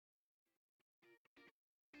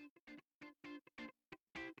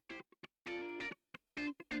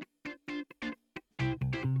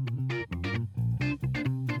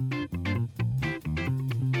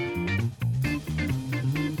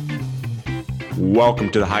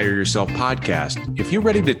Welcome to the Hire Yourself podcast. If you're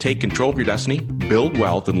ready to take control of your destiny, build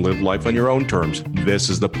wealth, and live life on your own terms, this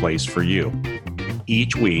is the place for you.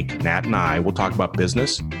 Each week, Nat and I will talk about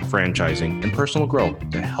business, franchising, and personal growth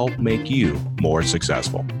to help make you more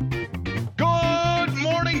successful. Good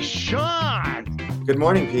morning, Sean. Good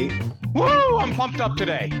morning, Pete. Woo, I'm pumped up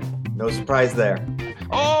today. No surprise there.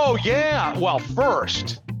 Oh, yeah. Well,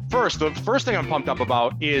 the first thing I'm pumped up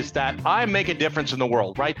about is that I make a difference in the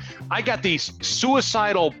world, right? I got these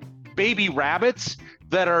suicidal baby rabbits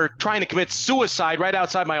that are trying to commit suicide right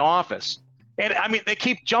outside my office. And I mean, they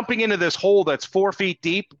keep jumping into this hole that's 4 feet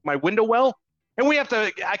deep, my window well. And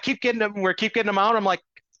I keep getting them out. I'm like,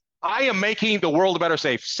 I am making the world a better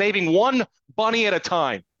safe, saving one bunny at a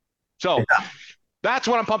time. So that's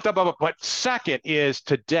what I'm pumped up about. But second is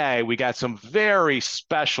today we got some very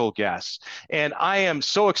special guests. And I am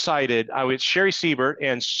so excited. I was Sherri Seiber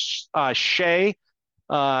and Shay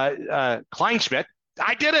Kleinschmidt.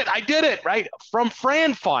 I did it, right? From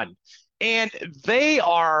FranFund. And they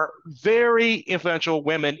are very influential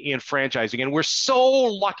women in franchising. And we're so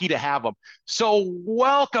lucky to have them. So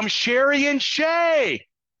welcome, Sherri and Shay.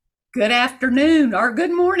 Good afternoon or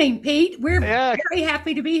good morning, Pete. We're very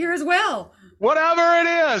happy to be here as well. Whatever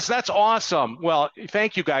it is, that's awesome. Well,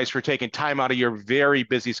 thank you guys for taking time out of your very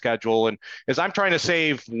busy schedule. And as I'm trying to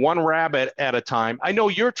save one rabbit at a time, I know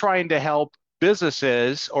you're trying to help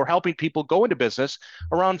businesses or helping people go into business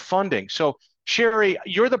around funding. So Sherri,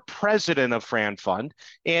 you're the president of FranFund.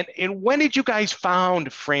 And when did you guys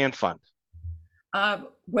found FranFund?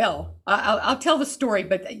 Well, I'll tell the story,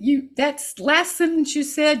 but that's last sentence you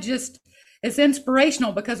said just is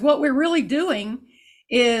inspirational, because what we're really doing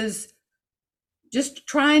is just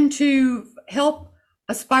trying to help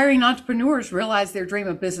aspiring entrepreneurs realize their dream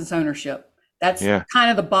of business ownership. That's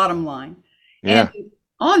kind of the bottom line. Yeah. And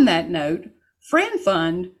on that note,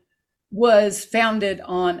 FranFund was founded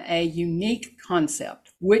on a unique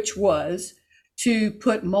concept, which was to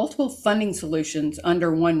put multiple funding solutions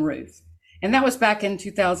under one roof. And that was back in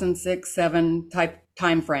 2006-07 type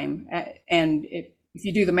time frame. And if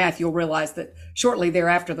you do the math, you'll realize that shortly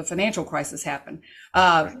thereafter, the financial crisis happened.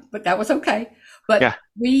 But that was okay. But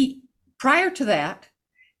prior to that,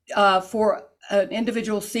 for an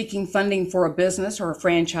individual seeking funding for a business or a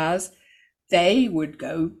franchise, they would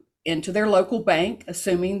go into their local bank,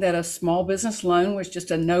 assuming that a small business loan was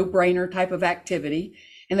just a no-brainer type of activity,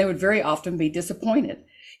 and they would very often be disappointed.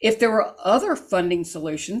 If there were other funding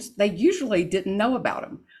solutions, they usually didn't know about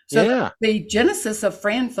them. So the genesis of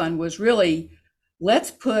FranFund was really,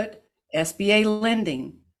 let's put SBA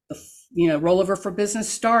lending, rollover for business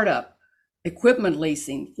startup, equipment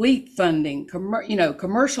leasing, fleet funding,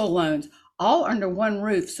 commercial loans, all under one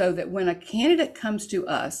roof, so that when a candidate comes to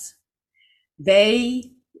us,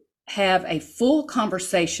 they have a full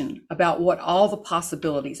conversation about what all the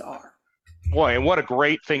possibilities are. Boy, and what a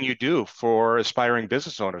great thing you do for aspiring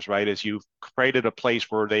business owners, right? Is you've created a place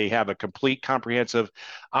where they have a complete, comprehensive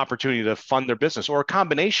opportunity to fund their business, or a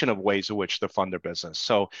combination of ways in which to fund their business.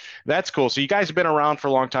 So that's cool. So you guys have been around for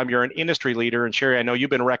a long time. You're an industry leader. And Sherri, I know you've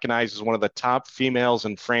been recognized as one of the top females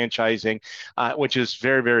in franchising, which is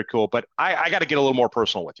very, very cool. But I got to get a little more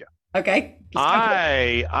personal with you. Okay.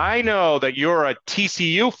 I know that you're a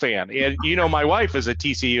TCU fan, and my wife is a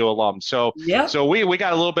TCU alum. So so we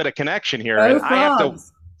got a little bit of connection here. And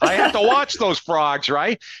I have to watch those frogs,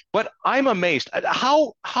 right? But I'm amazed.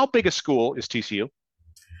 How big a school is TCU?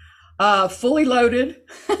 Fully loaded.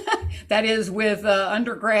 That is with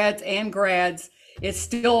undergrads and grads. It's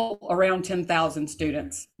still around 10,000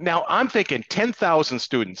 students. Now, I'm thinking 10,000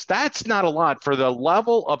 students. That's not a lot for the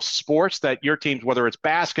level of sports that your teams, whether it's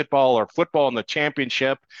basketball or football in the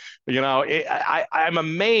championship, I'm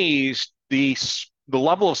amazed the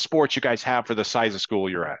level of sports you guys have for the size of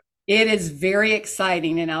school you're at. It is very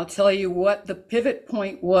exciting. And I'll tell you what the pivot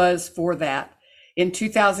point was for that. In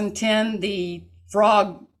 2010, the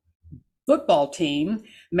Frog football team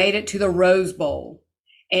made it to the Rose Bowl.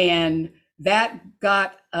 And that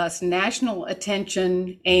got us national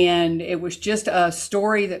attention, and it was just a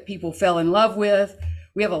story that people fell in love with.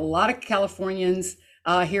 We have a lot of Californians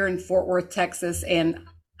here in Fort Worth, Texas, and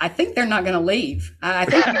I think they're not going to leave. I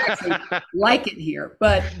think they actually like it here.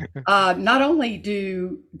 But not only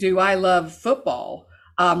do I love football,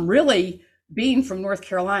 really being from North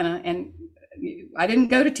Carolina, and I didn't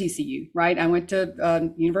go to TCU, right? I went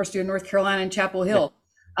to University of North Carolina in Chapel Hill.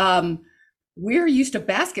 we're used to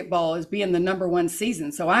basketball as being the number one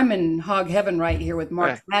season. So I'm in hog heaven right here with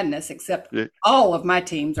March Madness, except Yeah. all of my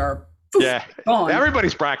teams are poof, Yeah. gone.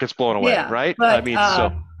 Everybody's bracket's blown away, Yeah, right? I but mean,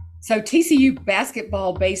 so TCU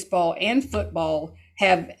basketball, baseball, and football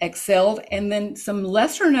have excelled, and then some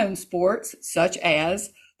lesser known sports such as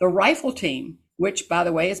the rifle team, which by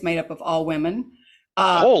the way is made up of all women.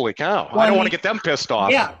 Holy cow! I don't want to get them pissed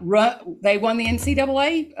off. Yeah, they won the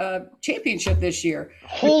NCAA championship this year.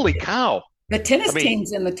 Holy cow! The tennis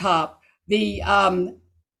team's in the top. The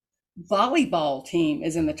volleyball team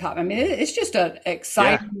is in the top. I mean, it's just an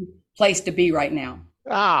exciting place to be right now.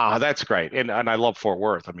 Ah, that's great. And I love Fort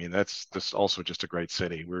Worth. I mean, that's also just a great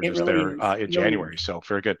city. We were just really there in January, so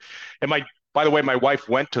very good. And by the way, my wife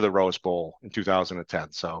went to the Rose Bowl in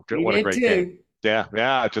 2010. So what a great game.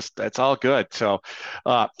 Yeah, just that's all good. So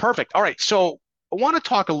perfect. All right. So I want to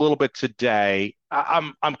talk a little bit today.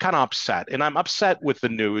 I'm kind of upset, and I'm upset with the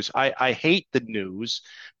news. I hate the news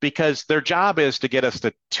because their job is to get us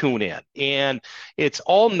to tune in, and it's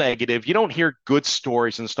all negative. You don't hear good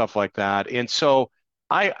stories and stuff like that. And so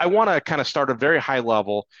I want to kind of start a very high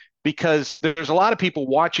level because there's a lot of people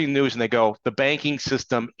watching news and they go, the banking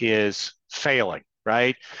system is failing,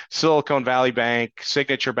 right? Silicon Valley Bank,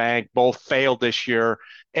 Signature Bank, both failed this year.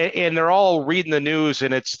 And they're all reading the news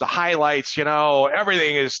and it's the highlights,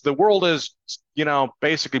 the world is,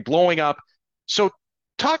 basically blowing up. So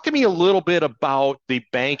talk to me a little bit about the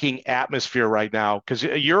banking atmosphere right now, because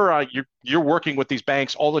you're working with these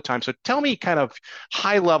banks all the time. So tell me kind of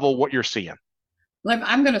high level what you're seeing.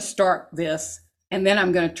 I'm going to start this, and then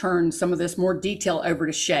I'm going to turn some of this more detail over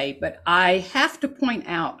to Shay. But I have to point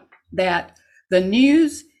out that the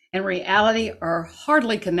news and reality are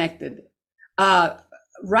hardly connected.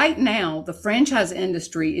 Right now, the franchise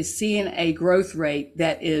industry is seeing a growth rate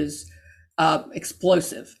that is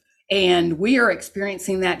explosive. And we are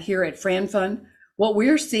experiencing that here at FranFund. What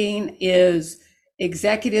we're seeing is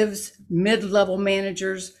executives, mid-level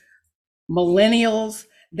managers, millennials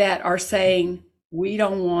that are saying, we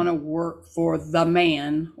don't want to work for the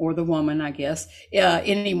man or the woman, I guess,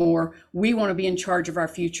 anymore. We want to be in charge of our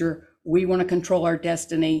future. We want to control our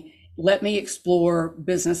destiny. Let me explore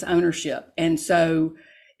business ownership. And so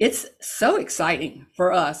it's so exciting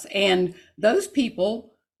for us. And those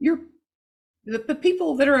people, the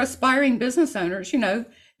people that are aspiring business owners,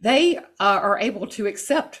 they are able to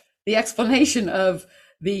accept the explanation of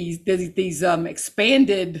these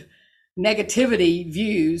expanded negativity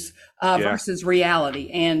views versus reality.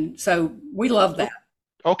 And so we love that.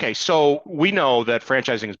 Okay, so we know that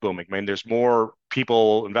franchising is booming. I mean, there's more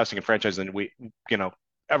people investing in franchising than we,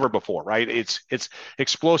 ever before, right? It's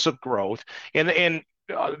explosive growth, and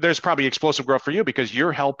there's probably explosive growth for you because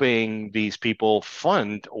you're helping these people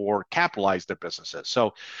fund or capitalize their businesses.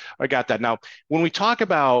 So I got that. Now, when we talk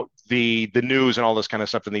about the news and all this kind of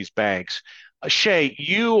stuff in these banks, Shay,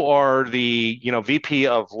 you are the VP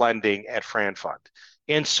of lending at FranFund.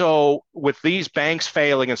 And so with these banks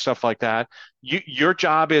failing and stuff like that, your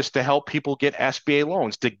job is to help people get SBA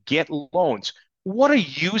loans, to get loans. What are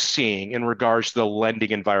you seeing in regards to the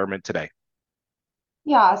lending environment today?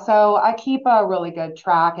 Yeah, so I keep a really good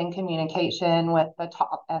track and communication with the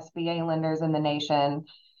top SBA lenders in the nation.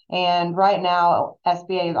 And right now,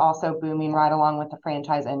 SBA is also booming right along with the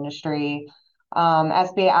franchise industry.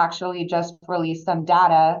 SBA actually just released some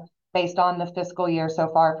data based on the fiscal year so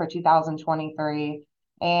far for 2023,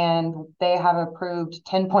 and they have approved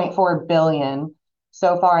 10.4 billion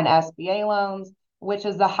so far in SBA loans, which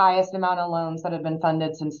is the highest amount of loans that have been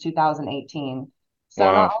funded since 2018. So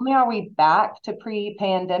Wow. Not only are we back to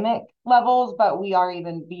pre-pandemic levels, but we are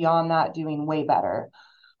even beyond that doing way better.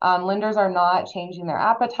 Lenders are not changing their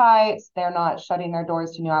appetites. They're not shutting their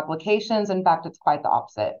doors to new applications. In fact, it's quite the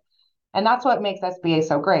opposite. And that's what makes SBA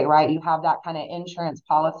so great, right? You have that kind of insurance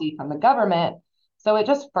policy from the government. So it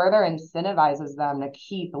just further incentivizes them to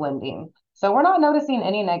keep lending. So we're not noticing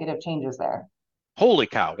any negative changes there. Holy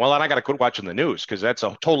cow. Well, then I got to quit watching the news because that's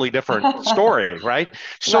a totally different story, right?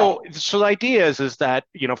 So, Right. so the idea is that,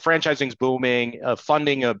 franchising's booming,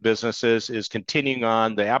 funding of businesses is continuing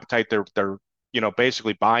on, the appetite, they're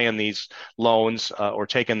basically buying these loans or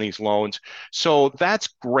taking these loans. So that's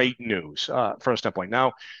great news from a standpoint.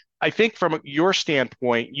 Now, I think from your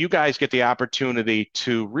standpoint, you guys get the opportunity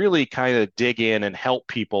to really kind of dig in and help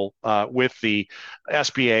people with the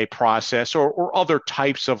SBA process or other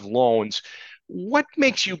types of loans. What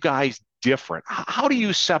makes you guys different? How do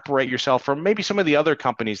you separate yourself from maybe some of the other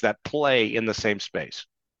companies that play in the same space?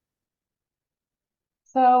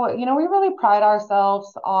 So, we really pride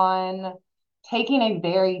ourselves on taking a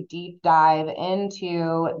very deep dive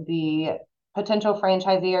into the potential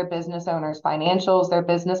franchisee or business owner's financials, their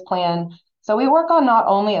business plan, So we work on not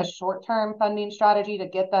only a short-term funding strategy to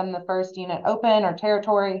get them the first unit open or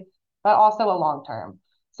territory, but also a long-term.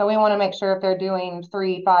 So we want to make sure if they're doing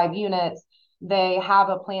 3, 5 units, they have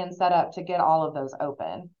a plan set up to get all of those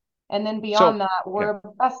open. And then beyond that, we're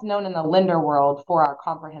best known in the lender world for our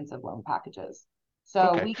comprehensive loan packages.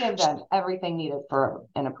 So we give them everything needed for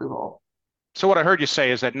an approval. So what I heard you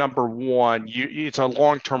say is that number one, it's a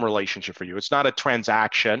long-term relationship for you. It's not a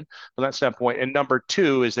transaction from that standpoint. And number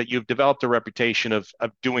two is that you've developed a reputation of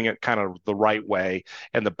doing it kind of the right way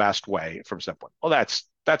and the best way from standpoint. Well,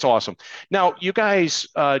 that's awesome. Now, you guys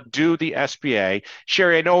do the SBA.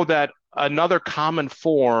 Sherri, I know that another common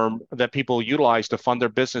form that people utilize to fund their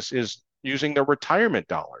business is using their retirement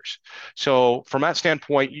dollars. So from that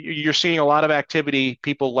standpoint, you're seeing a lot of activity,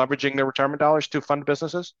 people leveraging their retirement dollars to fund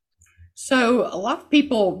businesses? So a lot of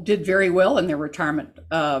people did very well in their retirement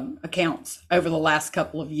accounts over the last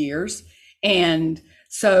couple of years. And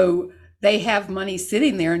so they have money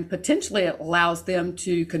sitting there, and potentially it allows them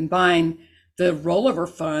to combine the rollover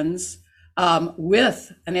funds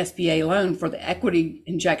with an SBA loan for the equity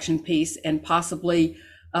injection piece, and possibly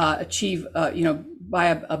achieve, buy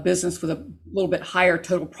a business with a little bit higher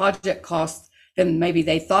total project cost than maybe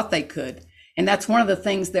they thought they could. And that's one of the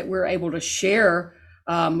things that we're able to share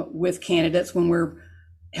with candidates when we're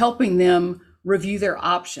helping them review their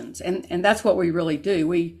options. And that's what we really do.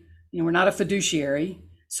 We're not a fiduciary.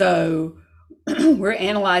 So we're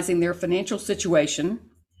analyzing their financial situation.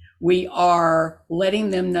 We are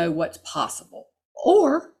letting them know what's possible,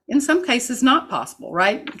 or in some cases not possible,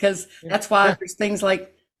 right? Because that's why there's things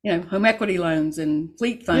like, home equity loans and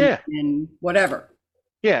fleet funding and whatever.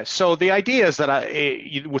 Yeah. So the idea is that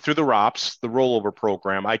through the ROPS, the rollover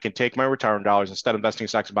program, I can take my retirement dollars, instead of investing in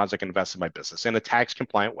stocks and bonds, I can invest in my business in a tax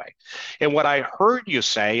compliant way. And what I heard you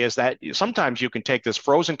say is that sometimes you can take this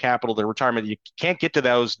frozen capital to retirement. You can't get to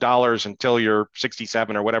those dollars until you're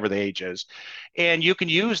 67 or whatever the age is. And you can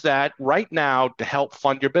use that right now to help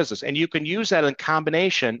fund your business. And you can use that in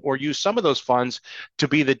combination, or use some of those funds to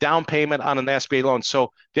be the down payment on an SBA loan.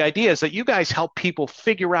 So the idea is that you guys help people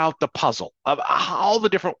figure out the puzzle of all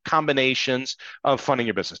the different combinations of funding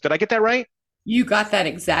your business. Did I get that right? You got that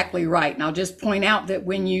exactly right. And I'll just point out that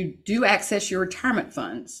when you do access your retirement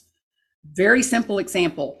funds, very simple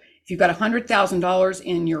example, if you've got $100,000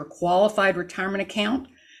 in your qualified retirement account,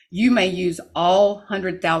 you may use all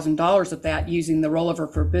 $100,000 of that using the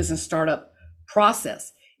rollover for business startup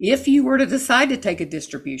process. If you were to decide to take a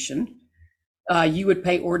distribution, you would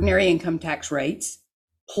pay ordinary income tax rates.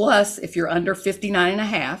 Plus, if you're under 59 and a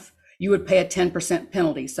half, you would pay a 10%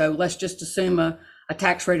 penalty. So let's just assume a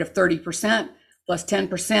tax rate of 30% plus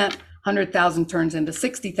 10%, 100,000 turns into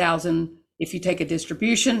 60,000 if you take a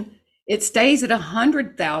distribution. It stays at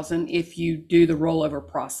 100,000 if you do the rollover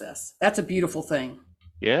process. That's a beautiful thing.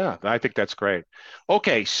 Yeah, I think that's great.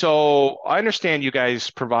 Okay, so I understand you guys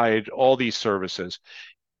provide all these services.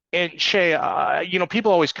 And Shay,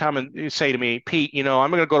 people always come and say to me, Pete, I'm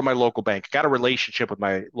going to go to my local bank. I got a relationship with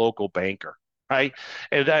my local banker, right?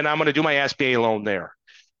 And then I'm going to do my SBA loan there.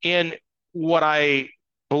 And what I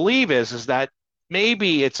believe is that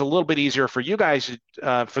maybe it's a little bit easier for you guys,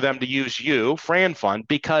 for them to use you, FranFund,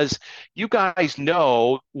 because you guys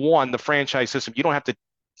know, one, the franchise system. You don't have to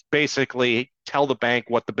basically tell the bank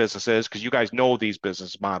what the business is, because you guys know these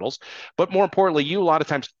business models. But more importantly, you a lot of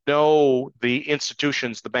times know the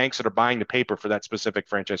institutions, the banks that are buying the paper for that specific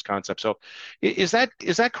franchise concept. So is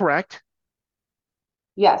that correct?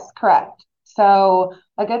 Yes, correct. So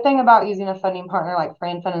a good thing about using a funding partner like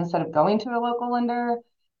FranFund instead of going to a local lender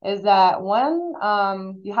is that one,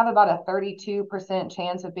 you have about a 32%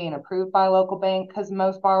 chance of being approved by a local bank, because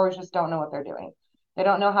most borrowers just don't know what they're doing. They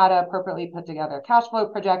don't know how to appropriately put together cash flow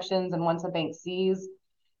projections. And once a bank sees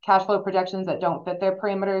cash flow projections that don't fit their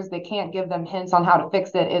parameters, they can't give them hints on how to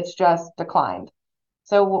fix it. It's just declined.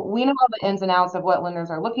 So we know all the ins and outs of what lenders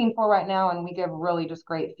are looking for right now, and we give really just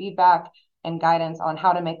great feedback and guidance on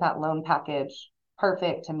how to make that loan package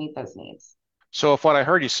perfect to meet those needs. So if what I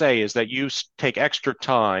heard you say is that you take extra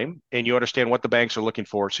time and you understand what the banks are looking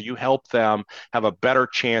for, so you help them have a better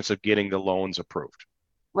chance of getting the loans approved.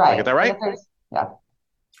 Right. Did I get that right? Yeah.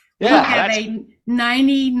 We have a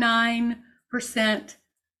 99%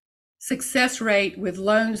 success rate with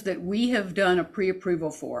loans that we have done a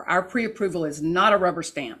pre-approval for. Our pre-approval is not a rubber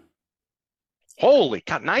stamp. Holy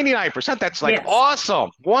cow, 99%. That's like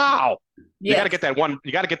awesome. Wow. You got to get that one.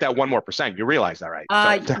 You got to get that 1 more percent. You realize that, right?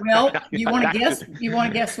 Well, you want to guess? You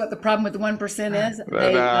want to guess what the problem with the 1% is?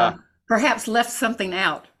 They perhaps left something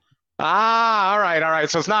out. All right.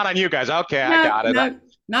 So it's not on you guys. Okay, I got it. No,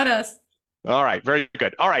 not us. All right, very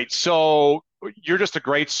good. All right, so you're just a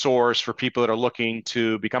great source for people that are looking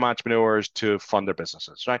to become entrepreneurs to fund their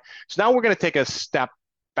businesses, right? So now we're going to take a step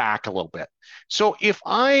back a little bit. So if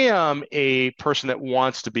I am a person that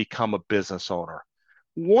wants to become a business owner,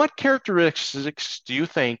 what characteristics do you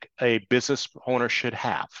think a business owner should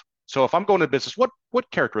have? So if I'm going to business,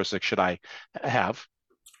 what characteristics should I have?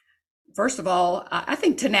 First of all, I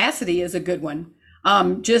think tenacity is a good one.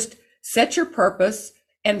 Just set your purpose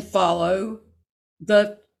and follow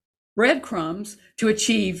the breadcrumbs to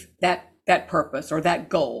achieve that purpose or that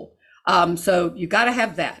goal. So you got to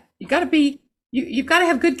have that. You got to be you've got to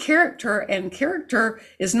have good character, and character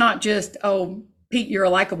is not just, oh, Pete, you're a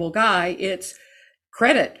likable guy. It's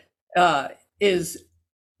credit is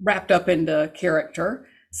wrapped up into character.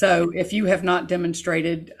 So if you have not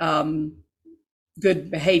demonstrated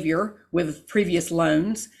good behavior with previous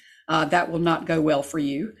loans, that will not go well for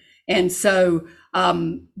you. And so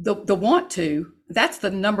the want to, that's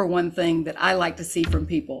the number one thing that I like to see from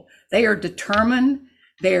people. They are determined.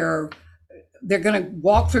 They're going to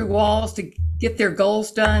walk through walls to get their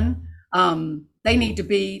goals done.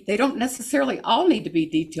 They don't necessarily all need to be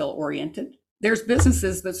detail oriented. There's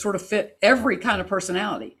businesses that sort of fit every kind of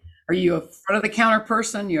personality. Are you a front of the counter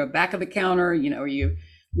person? You're a back of the counter? Are you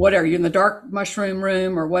in the dark mushroom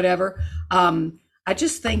room or whatever? I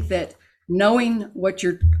just think that knowing what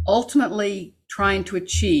you're ultimately trying to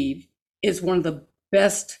achieve is one of the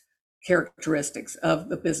best characteristics of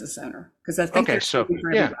the business owner. Because I think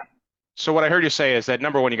So what I heard you say is that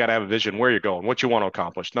number one, you got to have a vision where you're going, what you want to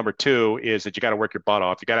accomplish. Number two is that you got to work your butt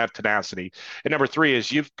off. You got to have tenacity. And number three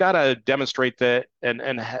is you've got to demonstrate that and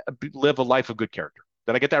live a life of good character.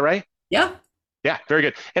 Did I get that right? Yeah. Yeah, very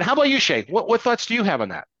good. And how about you, Shay? What thoughts do you have on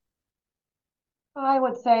that? I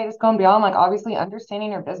would say just going beyond, like, obviously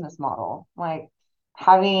understanding your business model, like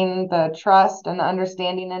having the trust and the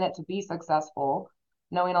understanding in it to be successful,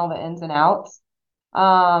 knowing all the ins and outs.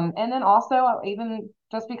 And then also, even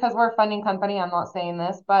just because we're a funding company, I'm not saying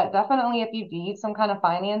this, but definitely if you need some kind of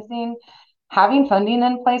financing, having funding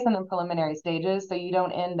in place in the preliminary stages so you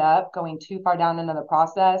don't end up going too far down into the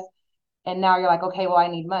process. And now you're like, okay, well, I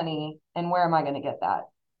need money. And where am I going to get that?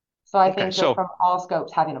 So I think just from all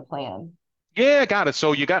scopes, having a plan. Yeah, got it.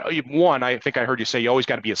 So one, I think I heard you say you always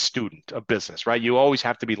got to be a student of business, right? You always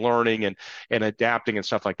have to be learning and adapting and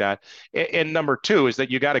stuff like that. And number two is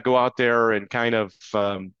that you got to go out there and kind of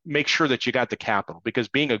make sure that you got the capital, because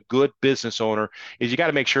being a good business owner is you got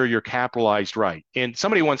to make sure you're capitalized right. And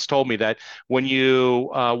somebody once told me that when you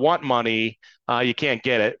want money, you can't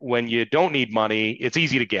get it. When you don't need money, it's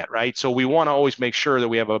easy to get, right? So we want to always make sure that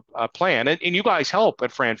we have a plan. And you guys help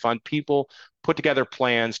at FranFund people put together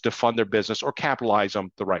plans to fund their business or capitalize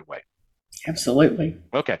them the right way. Absolutely.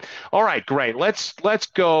 Okay. All right, great. Let's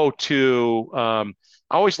go to, I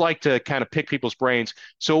always like to kind of pick people's brains.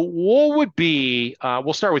 So what would be,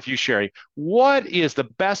 we'll start with you, Sherri. What is the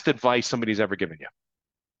best advice somebody's ever given you?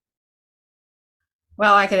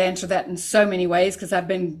 Well, I could answer that in so many ways because I've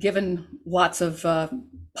been given lots of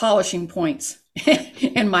polishing points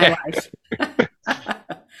in my life.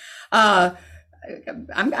 I'm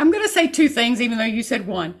going to say two things, even though you said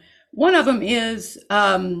one. One of them is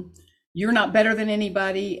you're not better than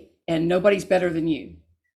anybody and nobody's better than you.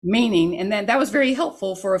 Meaning, and that was very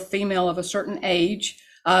helpful for a female of a certain age,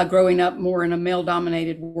 growing up more in a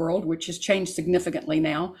male-dominated world, which has changed significantly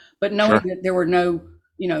now. But knowing that there were no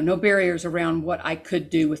barriers around what I could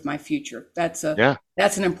do with my future. That's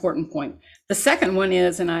an important point. The second one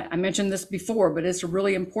is, and I mentioned this before, but it's a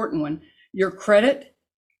really important one. Your credit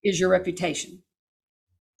is your reputation.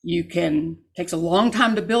 Takes a long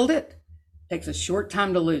time to build it, takes a short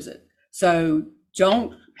time to lose it. So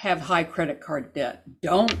don't have high credit card debt.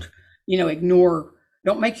 Don't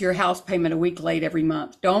make your house payment a week late every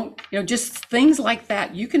month. Just things like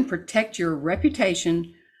that. You can protect your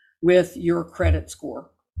reputation with your credit score.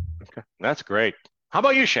 Okay, that's great. How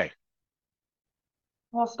about you, Shay?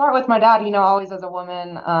 Well, start with my dad. Always as a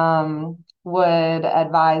woman, would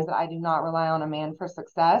advise that I do not rely on a man for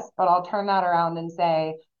success, but I'll turn that around and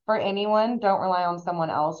say, for anyone, don't rely on someone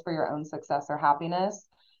else for your own success or happiness.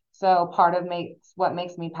 So part of what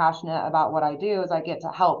makes me passionate about what I do is I get to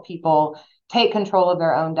help people take control of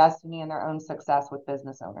their own destiny and their own success with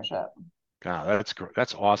business ownership. God, that's great.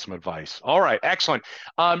 That's awesome advice. All right, excellent.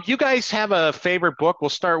 You guys have a favorite book? We'll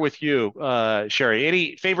start with you, Sherri.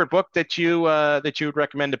 Any favorite book that you would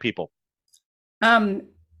recommend to people?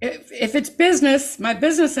 If it's business, my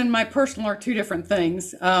business and my personal are two different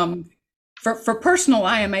things. For personal,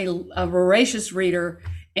 I am a voracious reader,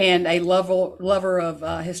 and a lover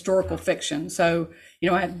of historical fiction. So,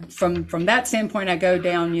 from that standpoint, I go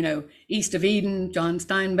down, East of Eden, John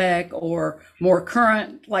Steinbeck, or more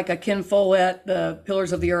current, like a Ken Follett, The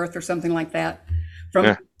Pillars of the Earth, or something like that.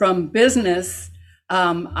 From business,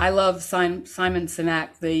 I love Simon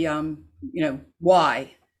Sinek, the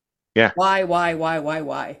why. Yeah. Why?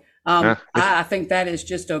 I think that is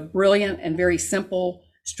just a brilliant and very simple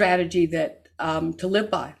strategy that to live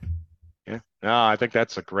by. Yeah. No, I think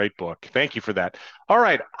that's a great book. Thank you for that. All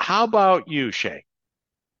right. How about you, Shay?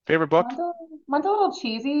 Favorite book? Mine's a little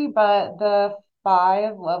cheesy, but The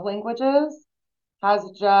 5 Love Languages has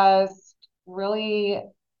just really,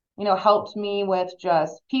 helped me with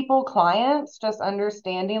just clients, just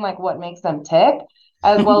understanding like what makes them tick,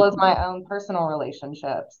 as well as my own personal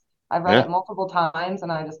relationships. I've read it multiple times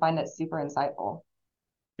and I just find it super insightful.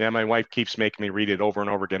 Yeah, my wife keeps making me read it over and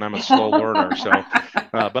over again. I'm a slow learner,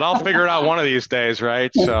 but I'll figure it out one of these days, right?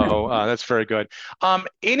 So that's very good.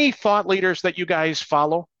 Any thought leaders that you guys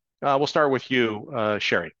follow? We'll start with you,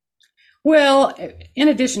 Sherri. Well, in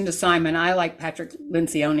addition to Simon, I like Patrick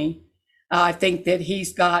Lencioni. I think that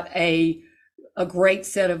he's got a great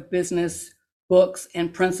set of business books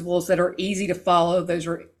and principles that are easy to follow. Those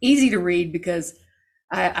are easy to read because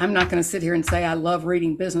I'm not going to sit here and say I love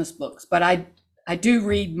reading business books, but I do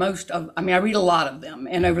read I read a lot of them.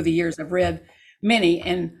 And over the years, I've read many,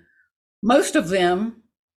 and most of them,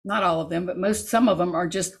 not all of them, but some of them are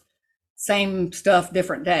just same stuff,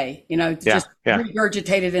 different day, just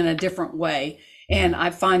regurgitated in a different way. And I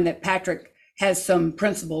find that Patrick has some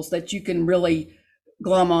principles that you can really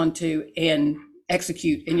glom onto and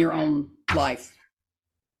execute in your own life.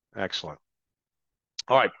 Excellent.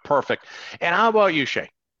 All right, perfect. And how about you, Shay?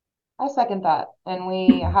 I second that. And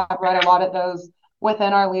we have read a lot of those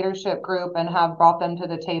within our leadership group and have brought them to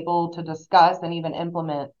the table to discuss and even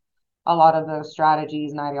implement a lot of those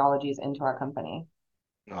strategies and ideologies into our company.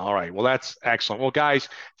 All right. Well, that's excellent. Well, guys,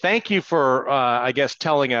 thank you for,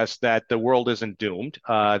 telling us that the world isn't doomed,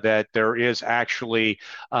 that there is actually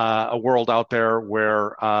a world out there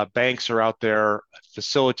where banks are out there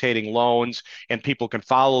facilitating loans and people can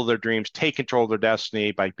follow their dreams, take control of their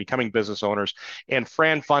destiny by becoming business owners. And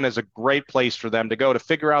FranFund is a great place for them to go to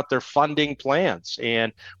figure out their funding plans.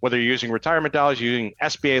 And whether you're using retirement dollars, using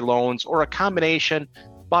SBA loans, or a combination,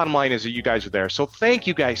 bottom line is that you guys are there. So thank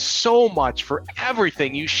you guys so much for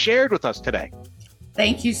everything you shared with us today.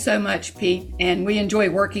 Thank you so much, Pete. And we enjoy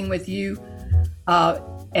working with you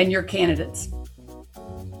and your candidates.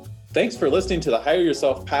 Thanks for listening to the Hire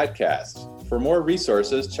Yourself podcast. For more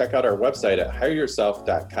resources, check out our website at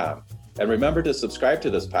hireyourself.com. And remember to subscribe to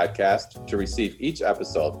this podcast to receive each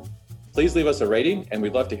episode. Please leave us a rating, and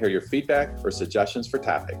we'd love to hear your feedback or suggestions for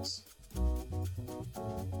topics.